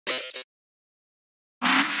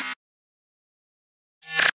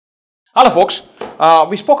Hello folks,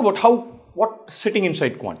 we spoke about what sitting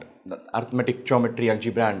inside quant, the arithmetic, geometry,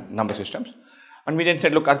 algebra and number systems, and we then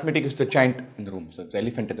said look, arithmetic is the giant in the room, so it's the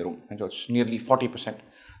elephant in the room, and so it's nearly 40%. So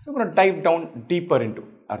we're going to dive down deeper into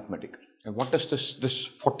arithmetic. And what does this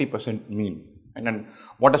 40% mean, and then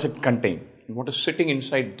what does it contain, and what is sitting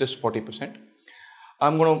inside this 40%?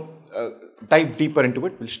 I'm going to dive deeper into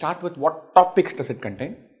it. We'll start with what topics does it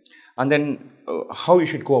contain, and then how you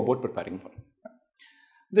should go about preparing for it.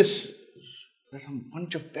 There's a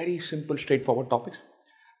bunch of very simple, straightforward topics: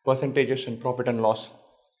 percentages and profit and loss,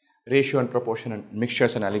 ratio and proportion and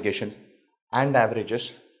mixtures and allegations, and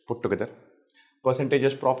averages put together,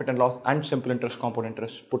 percentages, profit and loss, and simple interest, compound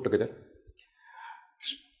interest put together,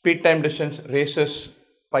 speed, time, distance, races,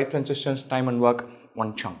 pipes and systems, time and work,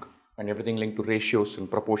 one chunk, and everything linked to ratios and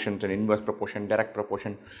proportions and inverse proportion, direct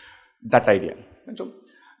proportion, that idea. And so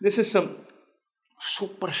this is some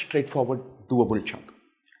super straightforward, doable chunk.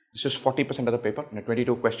 This is 40% of the paper. In a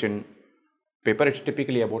 22 question paper, it's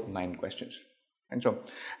typically about 9 questions. And so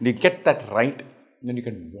you get that right, then you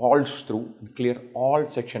can waltz through and clear all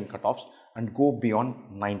section cutoffs and go beyond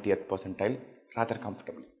 90th percentile rather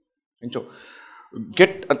comfortably. And so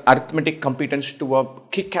get an arithmetic competence to a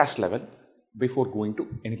kick-ass level before going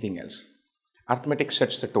to anything else. Arithmetic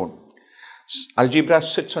sets the tone. Algebra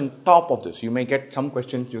sits on top of this. You may get some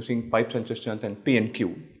questions using pipes and systems and P and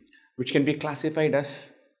Q, which can be classified as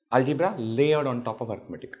algebra layered on top of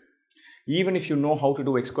arithmetic. Even if you know how to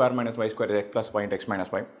do x square minus y square is x plus y into x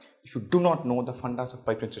minus y, if you do not know the fundas of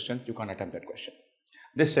pipes and systems, you can't attempt that question.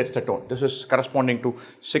 This sets the tone. This is corresponding to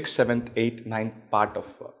 6th, 7th, 8th, 9th part of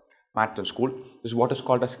maths in school. This is what is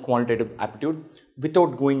called as quantitative aptitude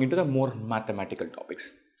without going into the more mathematical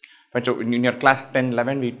topics. And so in your class 10,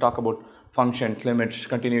 11, we talk about functions, limits,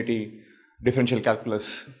 continuity, differential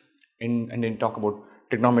calculus, and then talk about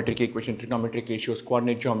trigonometric equations, trigonometric ratios,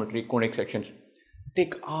 coordinate geometry, conic sections.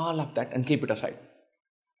 Take all of that and keep it aside.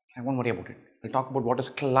 I won't worry about it. We'll talk about what is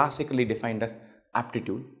classically defined as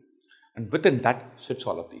aptitude, and within that sits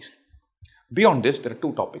all of these. Beyond this, there are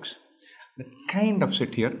 2 topics that kind of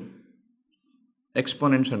sit here: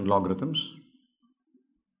 exponents and logarithms,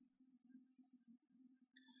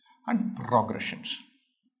 and progressions.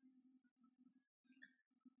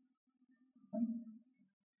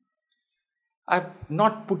 I've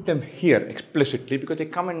not put them here explicitly because they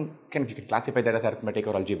come in, you can classify that as arithmetic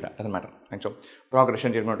or algebra, doesn't matter. And so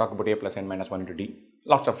progressions, you're going to talk about a plus n minus 1 into d,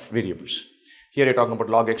 lots of variables. Here you're talking about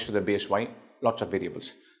log x to the base y, lots of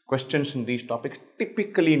variables. Questions in these topics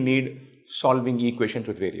typically need solving equations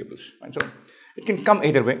with variables. And so it can come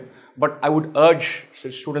either way, but I would urge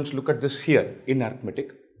students look at this here in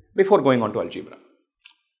arithmetic before going on to algebra.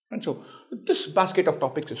 And so this basket of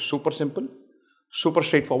topics is super simple, super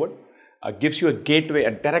straightforward. Gives you a gateway,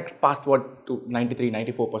 a direct pathway to 93,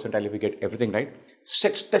 94 percentile if you get everything right.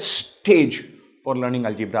 Sets the stage for learning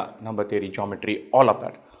algebra, number theory, geometry, all of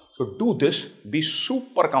that. So do this, be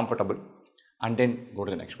super comfortable, and then go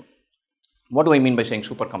to the next one. What do I mean by saying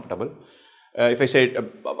super comfortable? If I say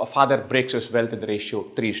a father breaks his wealth in the ratio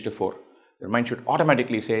 3:4, your mind should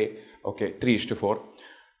automatically say, okay, 3:4.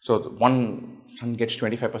 So one son gets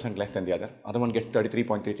 25% less than the other one gets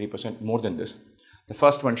 33.33% more than this. The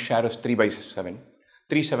first one share is 3/7.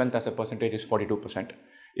 3/7 as a percentage is 42%.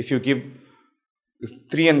 If you give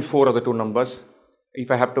 3 and 4 are the 2 numbers, if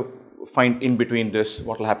I have to find in between this,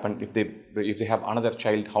 what will happen if they have another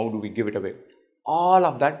child, how do we give it away? All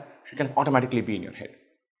of that should kind of automatically be in your head.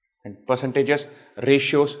 And percentages,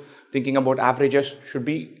 ratios, thinking about averages should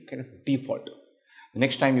be kind of default. The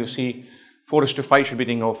next time you see 4:5 should be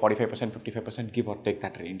thinking, oh, 45%, 55%, give or take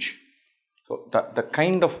that range. So the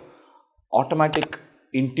kind of automatic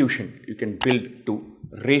intuition you can build to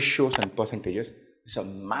ratios and percentages is a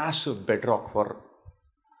massive bedrock for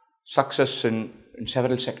success in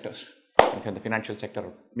several sectors. If you're in the financial sector,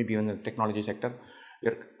 or maybe even in the technology sector,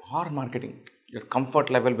 or marketing, your comfort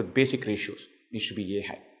level with basic ratios needs to be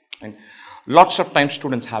high. And lots of times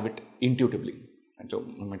students have it intuitively. And so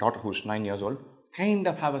my daughter, who's 9 years old, kind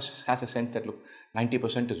of has a sense that, look,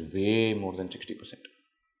 90% is way more than 60%.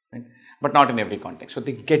 Right? But not in every context. So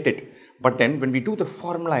they get it. But then when we do the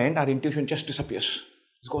formula end, our intuition just disappears.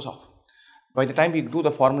 It goes off. By the time we do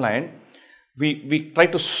the formula end, we try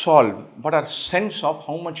to solve, but our sense of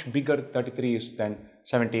how much bigger 33 is than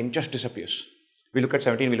 17 just disappears. We look at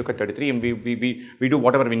 17, we look at 33, and we do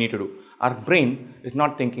whatever we need to do. Our brain is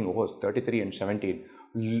not thinking, oh, it's 33 and 17.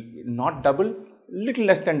 Not double, little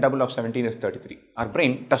less than double of 17 is 33. Our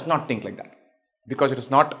brain does not think like that because it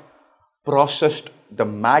is not processed the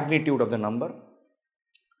magnitude of the number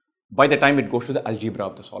by the time it goes to the algebra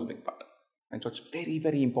of the solving part. And so it's very,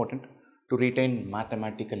 very important to retain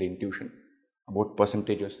mathematical intuition about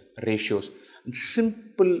percentages, ratios, and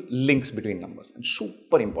simple links between numbers. And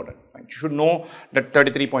super important. Right? You should know that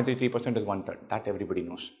 33.33% is 1/3. That everybody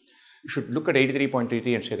knows. You should look at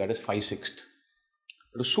 83.33 and say that is 5/6.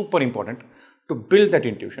 It is super important to build that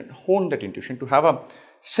intuition, hone that intuition, to have a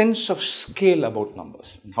sense of scale about numbers.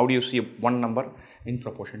 And how do you see one number in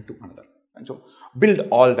proportion to another? And so build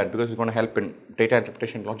all that, because it's going to help in data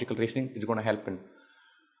interpretation, logical reasoning. It's going to help in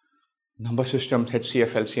number systems,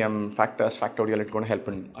 HCF, LCM, factors, factorial. It's going to help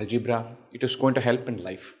in algebra. It is going to help in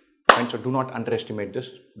life. And so do not underestimate this.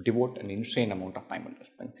 Devote an insane amount of time on this.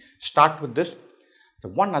 And start with this.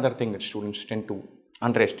 The one other thing that students tend to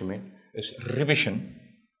underestimate is revision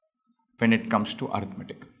when it comes to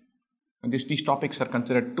arithmetic. And these topics are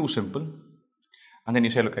considered too simple. And then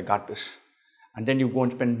you say, look, I got this. And then you go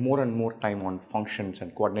and spend more and more time on functions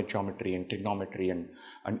and coordinate geometry and trigonometry and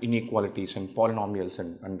inequalities and polynomials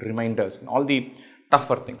and reminders and all the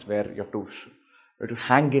tougher things where you have to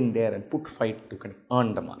hang in there and put fight to kind of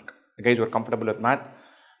earn the mark. The guys who are comfortable with math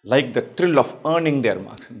like the thrill of earning their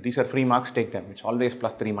marks. These are free marks, take them. It's always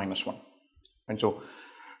 +3 -1. And so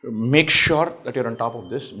make sure that you're on top of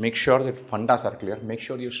this. Make sure that fundas are clear. Make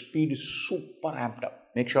sure your speed is super amped up.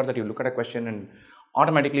 Make sure that you look at a question and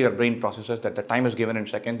automatically your brain processes that the time is given in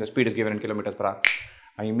seconds, the speed is given in kilometers per hour.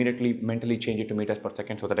 I immediately mentally change it to meters per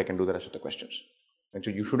second so that I can do the rest of the questions. And so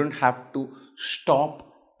you shouldn't have to stop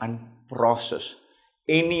and process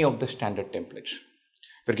any of the standard templates.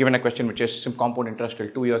 If you're given a question which is some compound interest till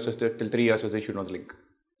 2 years is this, till 3 years is this, you know the link.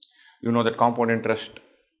 You know that compound interest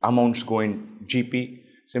amounts go in GP,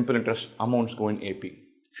 simple interest amounts go in AP.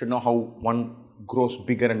 You should know how one grows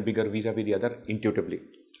bigger and bigger vis-a-vis the other intuitively.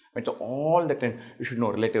 Right? So all that, you should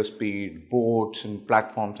know relative speed, boats and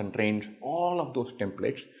platforms and trains, all of those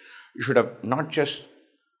templates you should have not just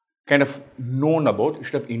kind of known about, you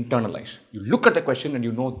should have internalized. You look at the question and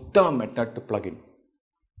you know the method to plug in,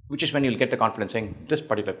 which is when you'll get the confidence saying this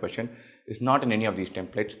particular question is not in any of these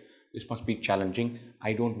templates. This must be challenging.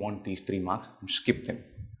 I don't want these 3 marks, and skip them.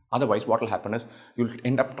 Otherwise, what will happen is you'll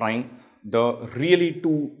end up trying the really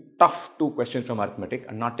tough 2 questions from arithmetic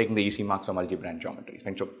and not taking the easy marks from algebra and geometry.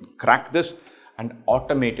 And so crack this and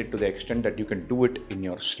automate it to the extent that you can do it in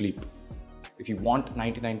your sleep. If you want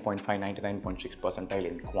 99.5, 99.6 percentile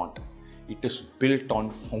in quant, it is built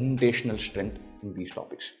on foundational strength in these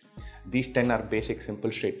topics. These 10 are basic,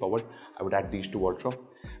 simple, straightforward. I would add these 2 also.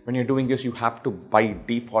 When you're doing this, you have to by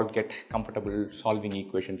default get comfortable solving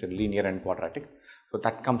equations in linear and quadratic. So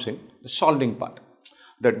that comes in the solving part.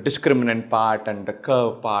 The discriminant part and the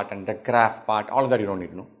curve part and the graph part, all of that you don't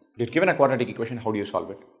need to know. If given a quadratic equation, how do you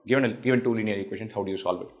solve it? Given 2 linear equations, how do you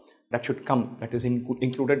solve it? That should come, that is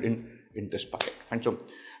included in this bucket. And so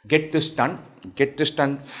get this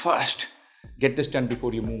done first. Get this done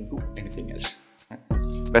before you move to anything else.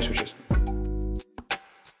 Best wishes.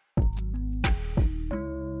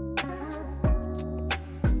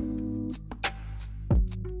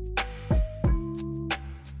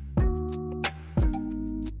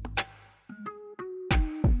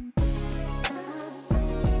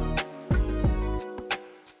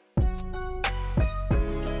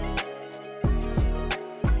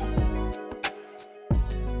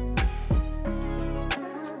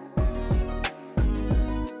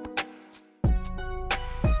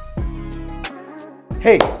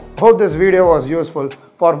 Hey, hope this video was useful.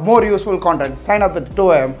 For more useful content, sign up with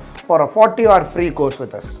 2am for a 40-hour free course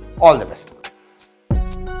with us. All the best.